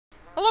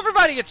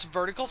everybody, it's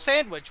Vertical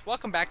Sandwich.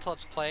 Welcome back to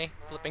Let's Play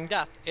Flipping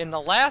Death. In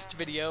the last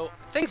video,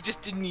 things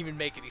just didn't even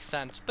make any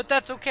sense, but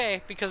that's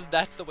okay because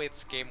that's the way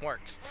this game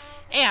works.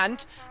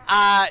 And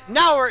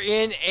now we're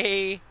in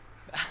a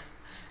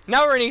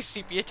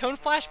sepia tone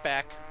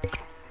flashback.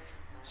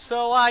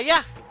 So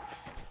yeah.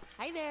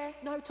 Hey there.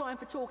 No time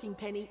for talking,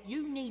 Penny.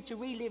 You need to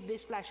relive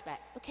this flashback.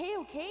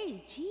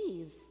 Okay.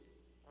 Jeez.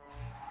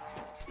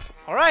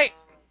 All right.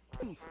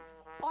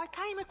 I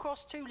came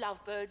across two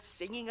lovebirds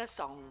singing a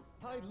song.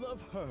 I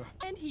love her.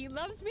 And he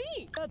loves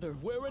me. Together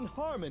we're in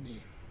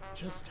harmony.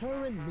 Just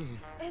her and me.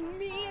 And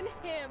me and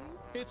him.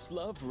 It's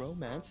love,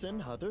 romance,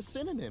 and other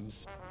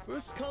synonyms.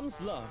 First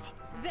comes love.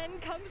 Then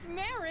comes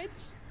marriage.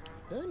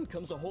 Then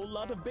comes a whole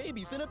lot of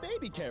babies in a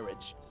baby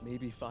carriage.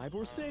 Maybe 5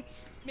 or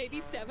 6.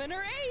 Maybe 7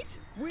 or 8.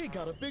 We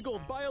got a big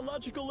old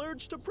biological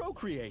urge to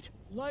procreate.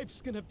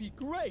 Life's gonna be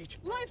great.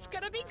 Life's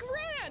gonna be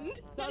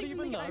grand. Not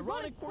even the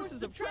ironic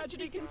forces of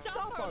tragedy can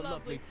stop our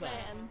lovely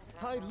plans.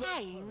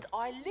 And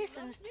I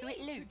listened to it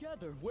loop.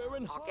 Together we're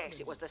in I harmony. guess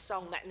it was the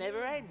song that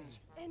never ends.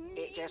 And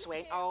It just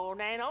went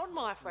on and on,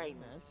 my friends.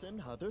 Romance and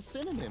other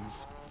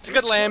synonyms. It's a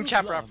good First lamb comes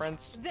chap love.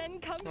 reference. Then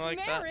comes I like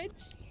that.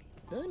 marriage.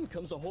 Then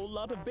comes a whole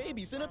lot of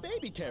babies in a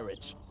baby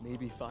carriage.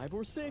 Maybe 5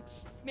 or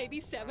 6. Maybe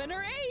 7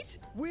 or 8.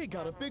 We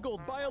got a big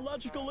old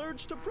biological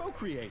urge to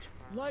procreate.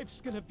 Life's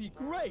gonna be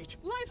great.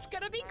 Life's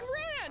gonna be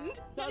grand.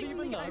 Not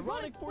even the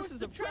ironic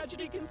forces of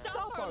tragedy can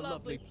stop our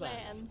lovely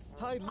plans.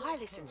 I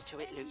listened to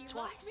it loop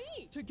twice.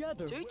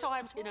 Together. 2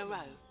 times in a row.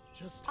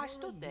 Just I her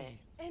stood and there. me.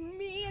 And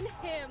me and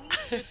him.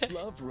 It's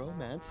love,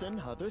 romance, and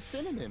other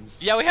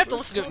synonyms. Yeah, we have to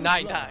First listen to it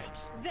comes 9 love.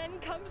 times. Then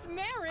comes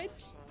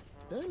marriage.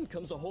 Then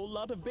comes a whole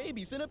lot of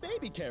babies in a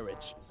baby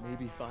carriage.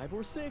 Maybe 5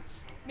 or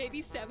 6.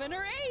 Maybe 7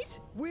 or 8.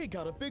 We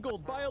got a big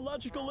old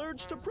biological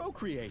urge to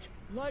procreate.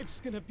 Life's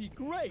gonna be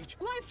great.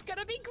 Life's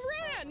gonna be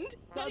grand.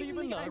 Not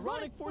even the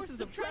ironic forces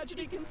of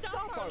tragedy can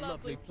stop our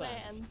lovely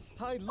plans.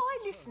 I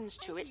listened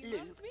to it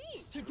loop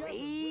Together.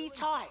 3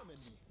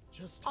 times.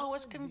 Just I her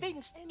was and me.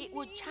 convinced And it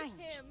would me change.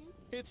 and him.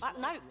 It's But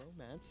love, no.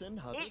 romance, and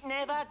other It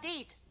never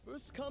did.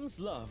 First comes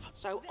love.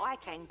 So I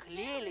can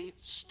clearly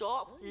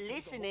stop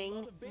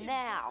listening Babies in a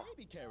now.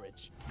 baby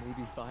carriage.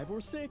 Maybe 5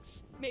 or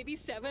 6. Maybe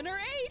 7 or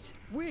 8.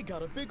 We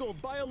got a big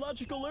old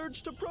biological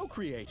urge to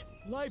procreate.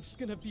 Life's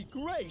gonna be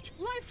great.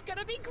 Life's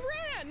gonna be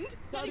grand.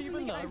 Not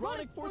even the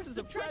ironic forces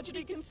of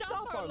tragedy can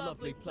stop our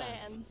lovely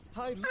plans.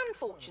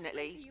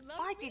 Unfortunately,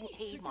 I didn't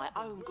heed my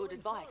own good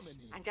advice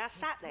and just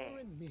sat there,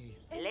 And me.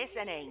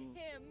 listening.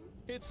 Him.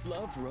 It's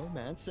love,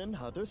 romance, and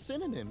other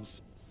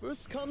synonyms.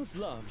 First comes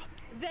love.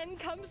 Then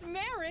comes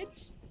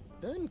marriage.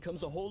 Then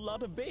comes a whole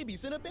lot of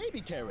babies in a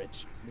baby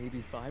carriage.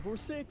 Maybe 5 or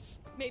 6.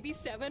 Maybe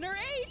 7 or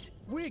 8.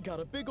 We got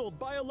a big old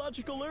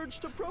biological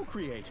urge to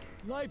procreate.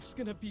 Life's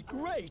gonna be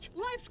great.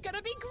 Life's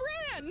gonna be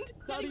grand.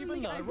 Not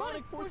even the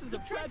ironic forces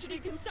of tragedy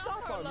can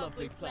stop our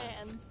lovely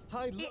plans.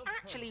 It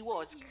actually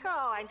was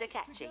kinda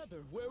catchy.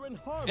 Together we're in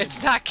harmony.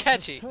 It's not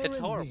catchy. Just her It's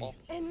and horrible.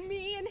 me. And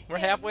me and him. We're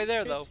halfway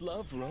there though. It's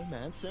love,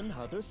 romance, and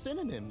other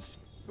synonyms.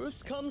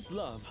 First comes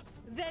love.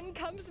 Then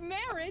comes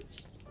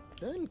marriage.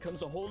 Then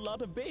comes a whole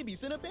lot of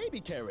babies in a baby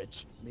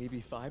carriage. Maybe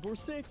 5 or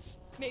 6.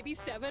 Maybe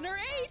 7 or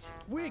 8.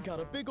 We got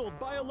a big old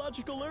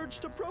biological urge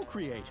to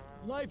procreate.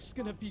 Life's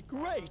gonna be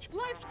great.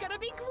 Life's gonna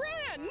be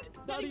grand.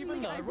 Not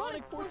even the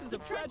ironic forces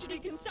of tragedy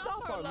can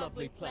stop our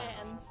lovely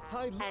plans.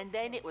 And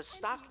then it was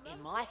stuck in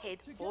my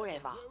head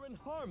forever. We're in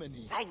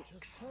harmony. Thanks.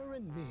 Just her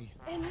and me.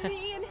 And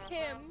me and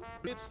him.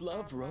 It's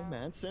love,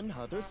 romance, and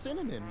other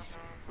synonyms.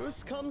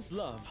 First comes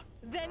love.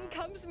 Then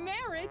comes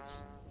marriage.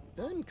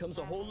 Then comes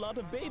a whole lot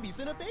of babies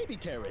in a baby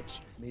carriage.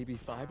 Maybe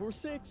 5 or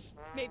 6.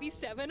 Maybe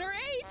 7 or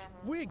 8.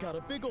 We got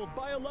a big old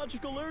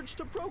biological urge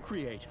to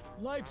procreate.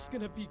 Life's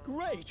gonna be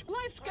great.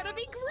 Life's gonna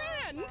be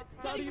grand.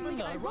 Not even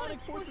the ironic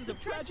forces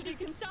of tragedy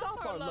can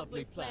stop our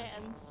lovely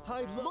plans.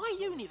 My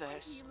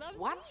universe,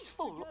 once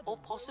full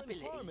of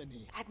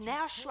possibility, had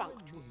now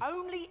shrunk to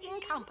only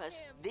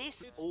encompass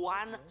this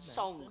one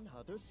song. And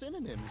other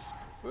synonyms.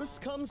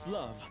 First comes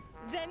love.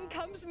 Then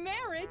comes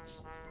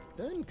marriage.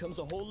 Then comes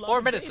a whole lot 4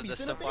 of minutes of babies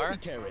this in a so far.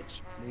 baby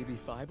carriage. Maybe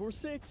 5 or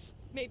 6.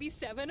 Maybe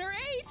 7 or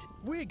 8.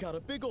 We got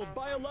a big old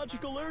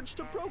biological urge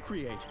to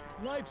procreate.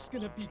 Life's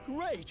gonna be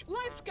great.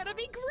 Life's gonna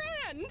be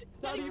grand.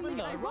 Not even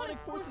the ironic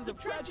forces of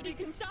tragedy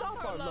can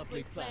stop our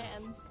lovely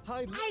plans.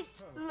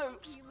 8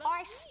 loops,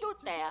 I stood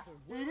there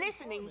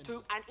listening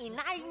to an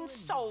inane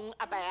song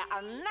about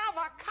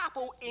another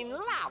couple in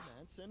love.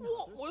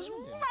 What was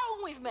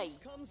wrong with me?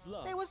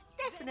 There was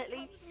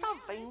definitely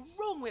something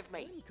wrong with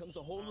me. Then comes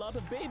a whole lot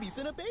of babies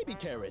in a baby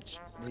carriage.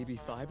 Maybe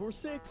 5 or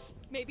 6.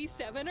 Maybe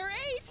 7 or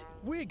 8.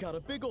 We got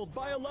a big old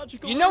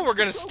biological You know urge we're to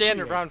gonna stand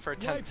procreate. around for a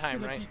 10th Life's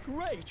time, gonna right? be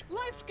great.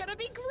 Life's gonna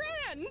be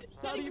grand.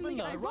 Not even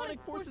the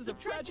ironic forces of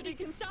tragedy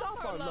can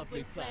stop our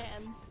lovely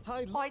plans.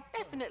 I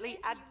definitely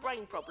had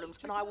brain problems,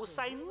 and I will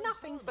say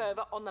nothing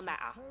further on the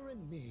matter. Her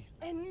and me.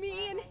 And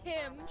me and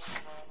him.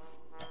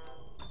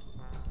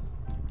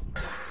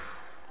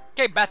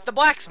 Okay, Beth the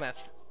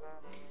blacksmith.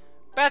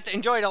 Beth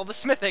enjoyed all the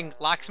smithing,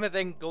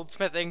 locksmithing,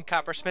 goldsmithing,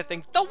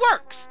 coppersmithing, the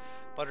works.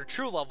 but her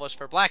true love was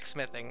for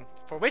blacksmithing,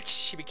 for which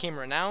she became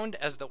renowned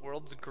as the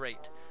world's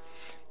great.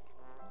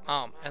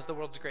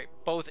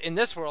 Both in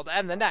this world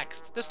and the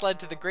next. This led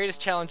to the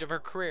greatest challenge of her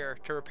career,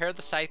 to repair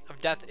the Scythe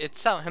of Death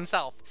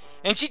himself.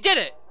 And she did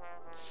it!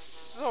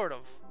 Sort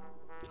of.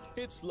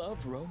 It's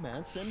love,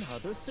 romance, and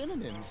other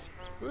synonyms.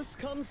 First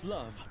comes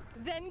love.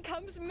 Then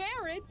comes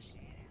marriage.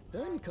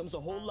 Then comes a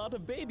whole lot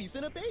of babies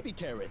in a baby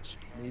carriage.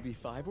 Maybe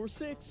 5 or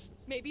 6.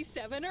 Maybe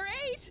 7 or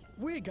 8.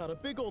 We got a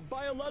big old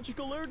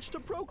biological urge to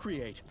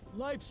procreate.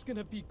 Life's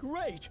gonna be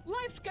great.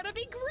 Life's gonna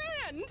be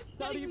grand.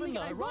 Not even the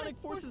ironic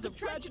forces of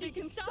tragedy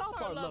can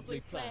stop our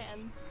lovely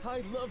plans.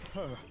 I love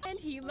her. And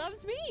he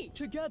loves me.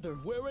 Together,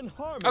 we're in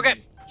harmony.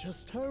 Okay.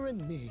 Just her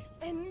and me.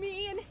 And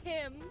me and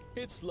him.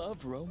 It's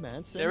love,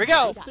 romance, and There we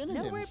go. other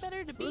synonyms. Nowhere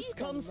better to be First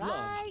than comes right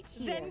love.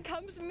 here. Then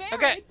comes marriage.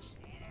 Okay.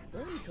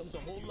 Then comes a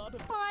whole lot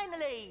of...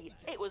 Finally,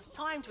 it was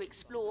time to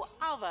explore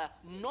other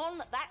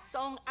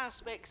non-that-song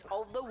aspects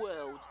of the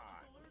world.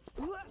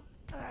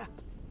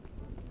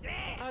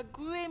 A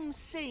grim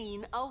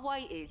scene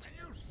awaited.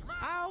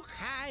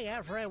 Okay,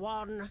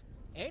 everyone.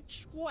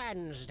 It's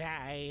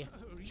Wednesday.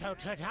 So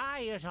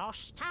today is our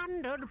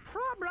standard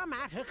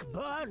problematic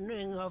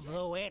burning of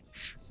the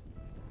witch.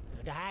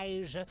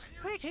 Today's a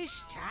pretty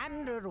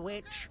standard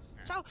witch.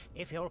 So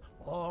if you'll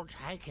all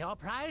take your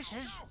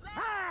places.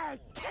 I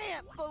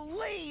can't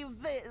believe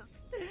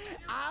this!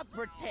 I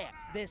protect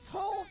this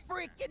whole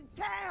freaking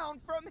town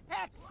from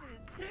hexes.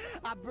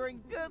 I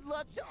bring good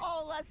luck to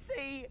all I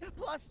see.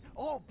 Plus,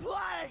 I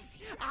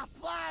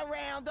fly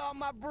around on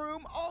my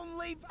broom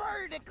only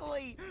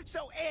vertically.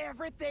 So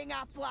everything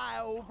I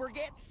fly over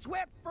gets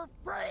swept for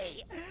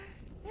free.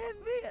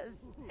 And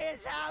this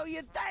is how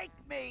you thank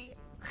me.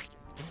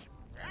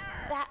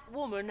 That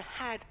woman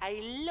had a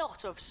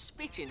lot of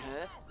spit in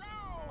her.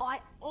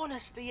 I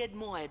honestly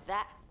admired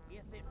that.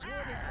 If it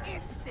wouldn't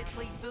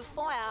instantly... The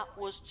fire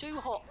was too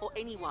hot for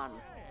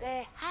anyone.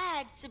 There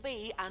had to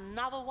be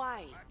another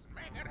way.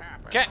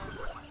 Okay.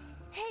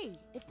 Hey,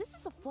 if this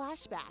is a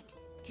flashback,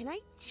 can I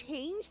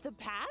change the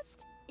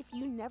past? If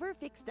you never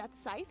fix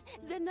Death's Scythe,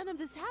 then none of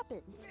this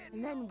happens.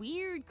 And then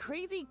weird,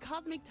 crazy,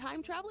 cosmic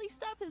time-traveling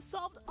stuff has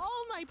solved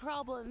all my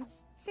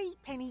problems. See,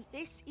 Penny,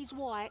 this is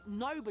why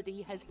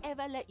nobody has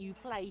ever let you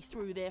play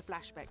through their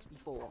flashbacks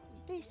before.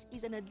 This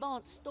is an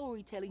advanced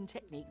storytelling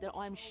technique that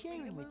I'm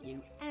sharing with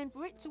you, and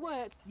for it to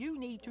work, you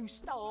need to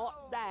start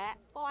that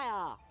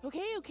fire.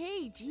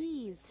 Okay,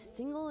 geez.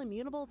 Single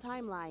immutable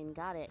timeline,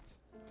 got it.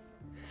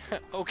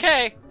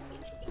 Okay.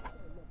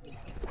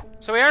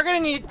 So we are gonna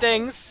need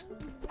things.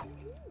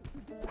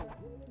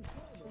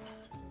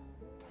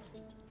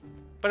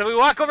 But if we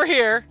walk over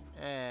here...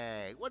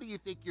 Hey, what do you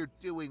think you're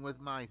doing with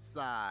my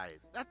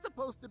scythe? That's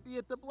supposed to be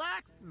at the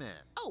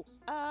blacksmith. Oh,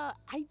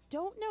 I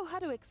don't know how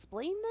to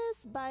explain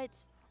this, but...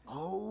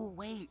 Oh,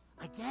 wait,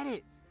 I get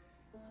it.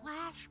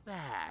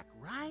 Flashback,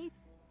 right?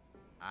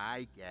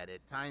 I get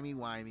it.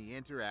 Timey-wimey,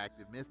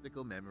 interactive,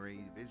 mystical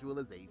memory,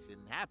 visualization.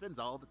 Happens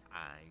all the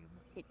time.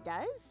 It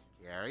does?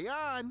 Carry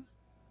on.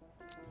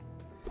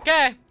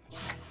 Okay.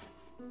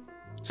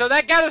 So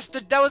that got us...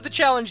 that was the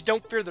challenge,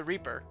 Don't Fear the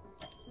Reaper.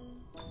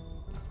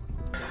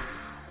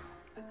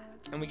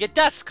 And we get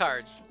Death's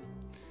cards.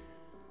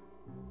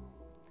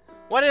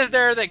 What is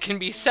there that can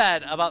be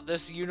said about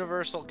this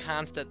universal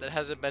constant that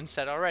hasn't been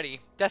said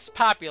already? Death's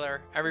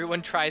popular.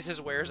 Everyone tries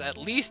his wares at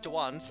least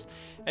once,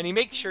 and he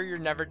makes sure you're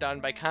never alone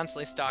by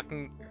constantly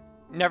stalking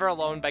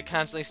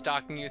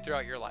you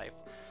throughout your life.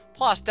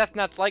 Plus, Death's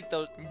not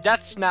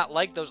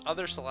like those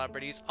other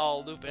celebrities,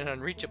 all aloof and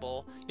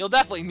unreachable. You'll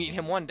definitely meet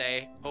him one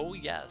day. Oh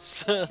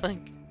yes.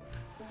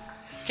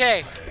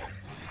 Okay.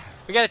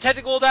 We got a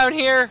tentacle down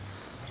here.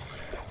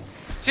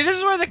 See, this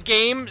is where the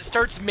game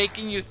starts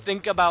making you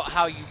think about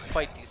how you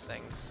fight these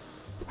things.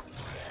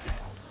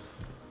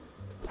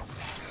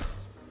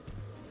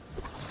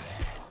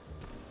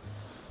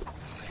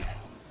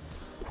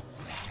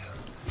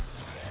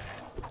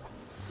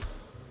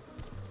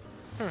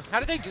 How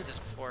did they do this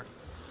before?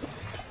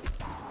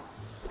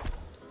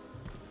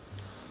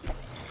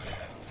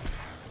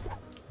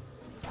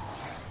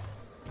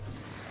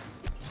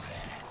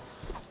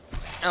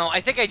 Oh,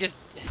 I think I just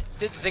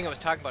did the thing I was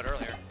talking about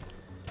earlier.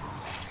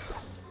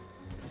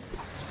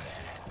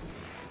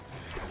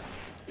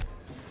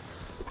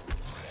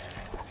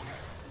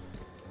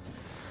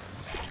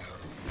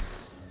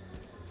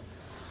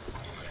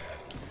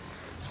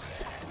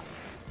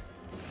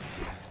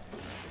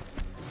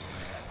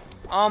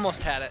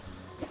 Almost had it.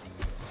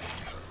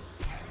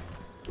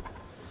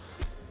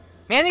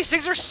 Man, these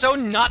things are so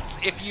nuts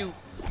if you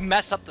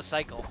mess up the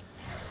cycle.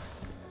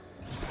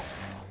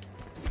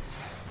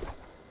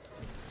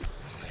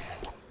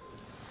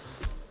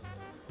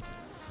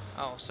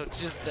 Oh, so it's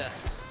just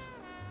this.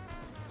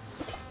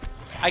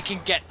 I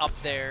can get up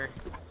there.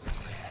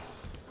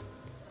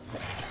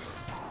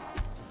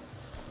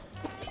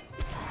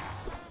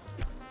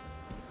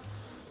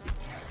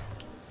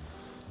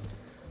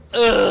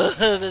 Ugh,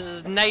 this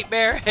is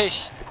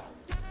nightmarish.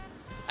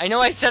 I know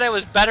I said I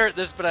was better at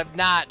this, but I'm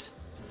not.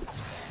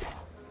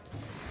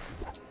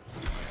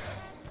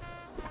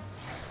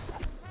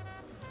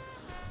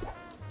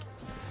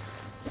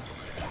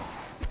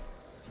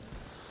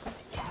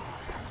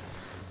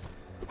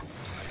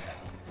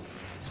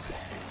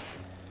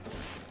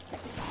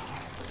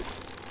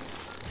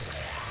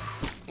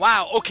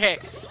 Wow, okay.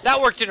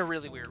 That worked in a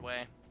really weird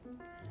way.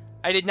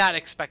 I did not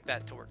expect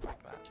that to work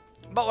like that.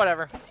 But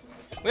whatever.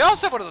 We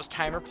also have one of those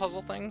timer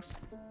puzzle things.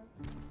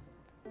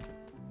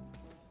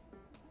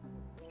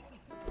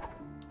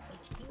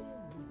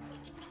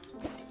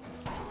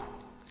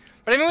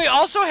 But I mean, we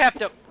also have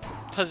to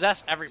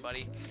possess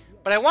everybody.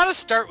 But I want to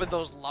start with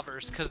those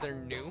lovers because they're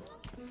new.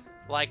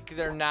 Like,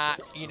 they're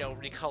not, you know,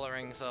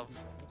 recolorings of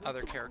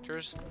other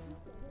characters.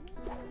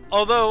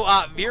 Although,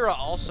 Vera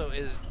also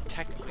is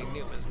technically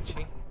new, isn't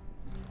she?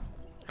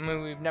 I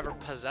mean, we've never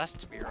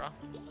possessed Vera.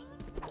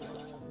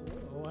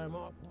 Oh, I'm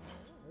up.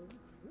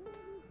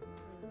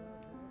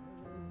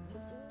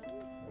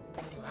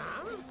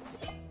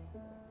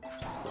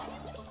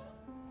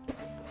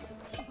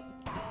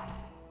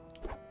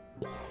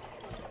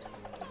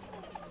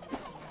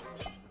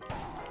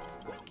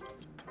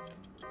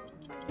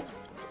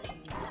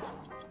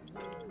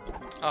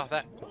 Oh,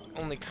 that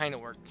only kind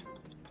of worked.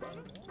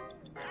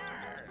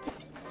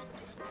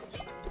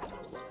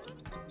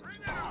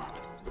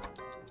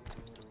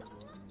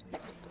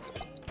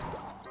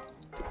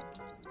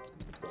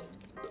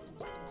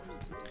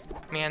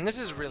 Man,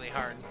 this is really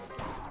hard.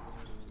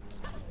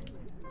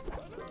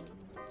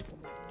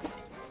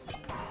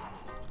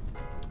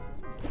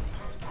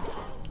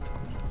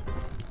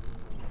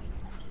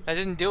 I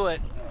didn't do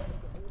it.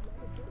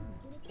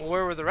 Well,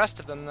 where were the rest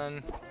of them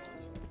then?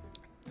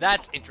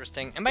 That's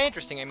interesting. And by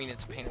interesting, I mean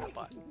it's a pain in the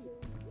butt.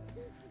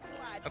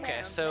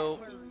 Okay, so...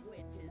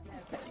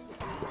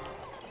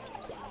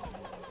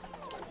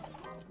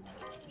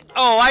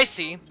 Oh, I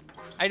see.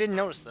 I didn't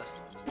notice this.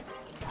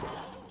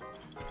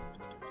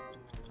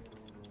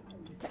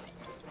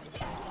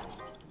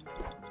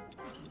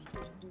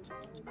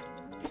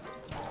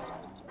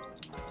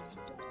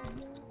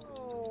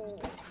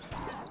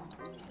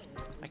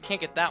 I can't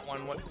get that one.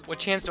 What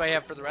chance do I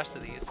have for the rest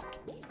of these?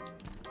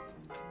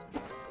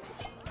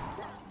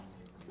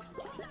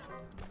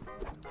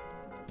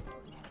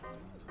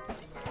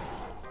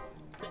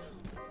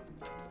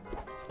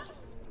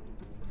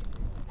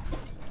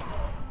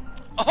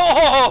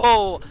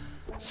 Oh,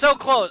 so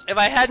close. If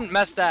I hadn't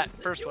messed that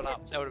first one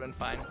up, that would have been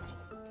fine.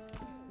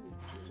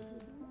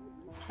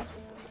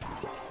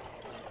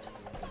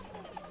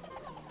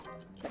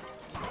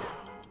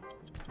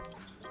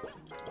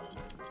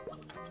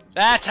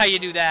 That's how you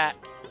do that.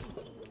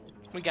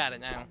 We got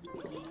it now.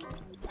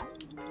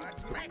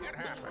 Let's make it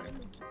happen.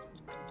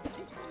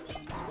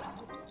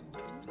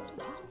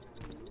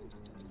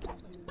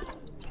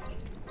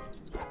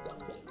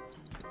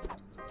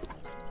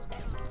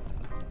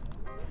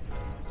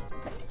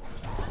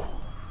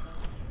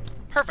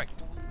 Perfect.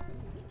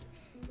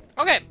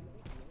 Okay.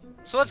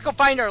 So let's go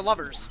find our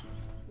lovers.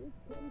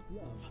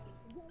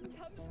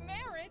 Comes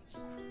marriage.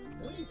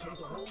 Then comes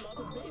a whole lot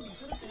of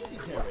babies in a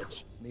baby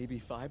carriage. Maybe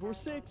 5 or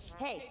 6.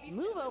 Hey,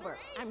 move over.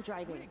 I'm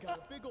driving.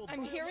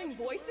 I'm hearing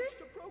voices.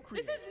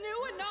 This is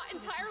new and not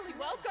entirely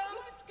welcome.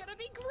 It's gonna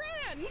be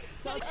grand.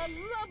 A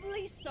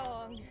lovely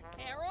song.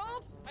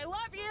 Harold, I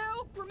love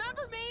you.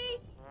 Remember me?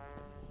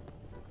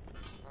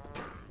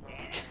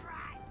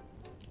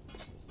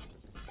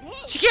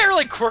 She can't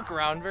really quirk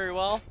around very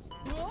well,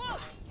 Whoa.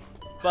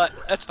 but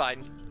that's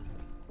fine.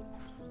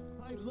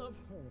 I love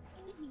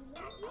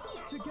her.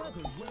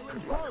 Together, we're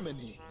in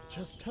harmony.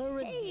 Just her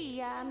and...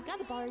 Hey,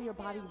 gotta borrow your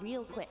body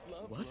real quick.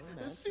 What?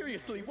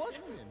 Seriously, what?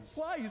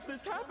 Why is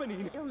this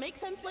happening? It'll make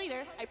sense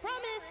later. I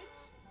promise.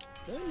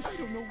 Then I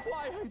don't know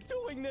why I'm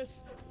doing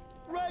this.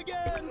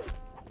 Reagan!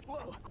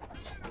 Whoa.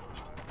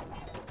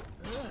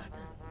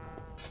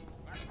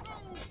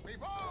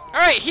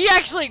 Alright, he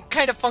actually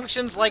kind of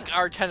functions like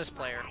our tennis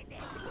player.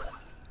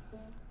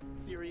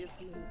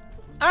 Seriously?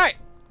 Alright,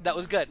 that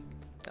was good.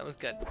 That was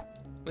good.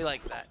 We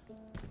like that.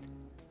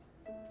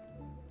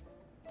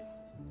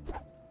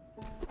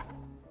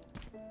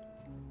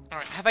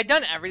 Alright, have I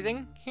done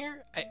everything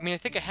here? I mean, I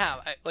think I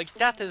have. Like,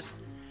 death is...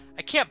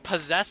 I can't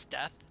possess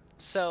death,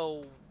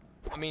 so...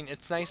 I mean,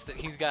 it's nice that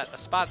he's got a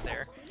spot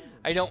there.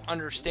 I don't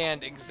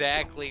understand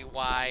exactly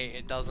why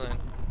it doesn't...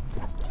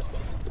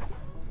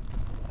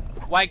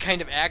 Why it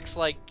kind of acts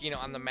like, you know,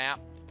 on the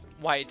map,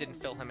 why it didn't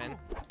fill him in.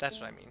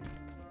 That's what I mean.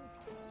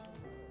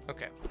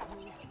 Okay.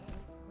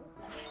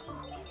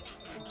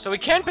 So we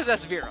can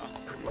possess Vera.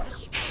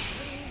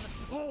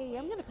 Hey,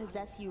 I'm gonna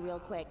possess you real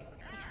quick.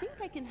 I think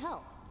I can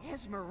help.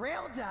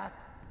 Esmeralda?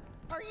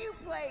 Are you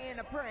playing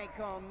a prank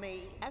on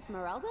me?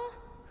 Esmeralda?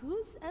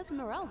 Who's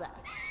Esmeralda?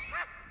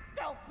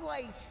 Don't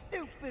play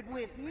stupid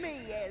with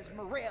me,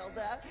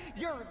 Esmeralda.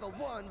 You're the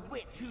one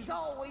witch who's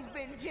always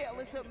been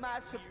jealous of my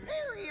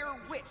superior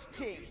witch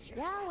team.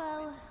 Yeah,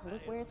 well,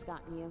 look where it's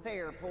gotten you.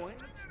 Fair point.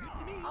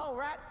 All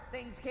right,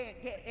 things can't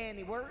get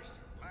any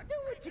worse. Do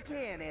what you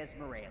can,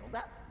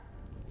 Esmeralda.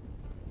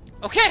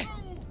 Okay.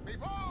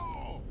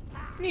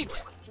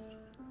 Neat.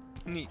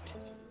 Neat.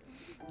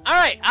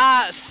 Alright,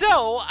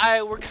 so,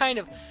 we're kind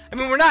of... I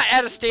mean, we're not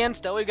at a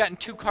standstill. We've gotten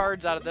 2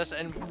 cards out of this,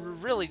 and we're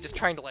really just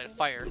trying to light a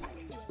fire.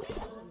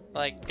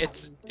 Like,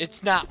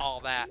 it's not all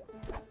that.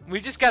 We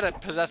just gotta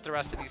possess the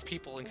rest of these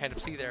people and kind of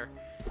see their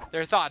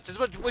their thoughts,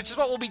 which is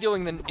what we'll be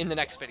doing in the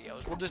next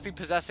videos. We'll just be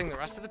possessing the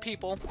rest of the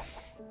people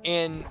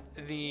in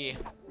the...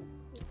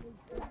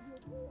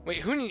 Wait,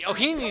 who need... Oh,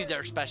 he needed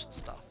their special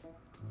stuff.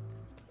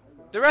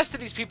 The rest of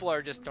these people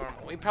are just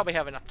normal. We probably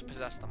have enough to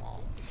possess them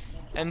all.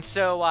 And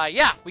so,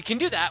 yeah, we can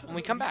do that when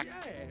we come back.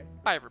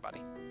 Bye, everybody.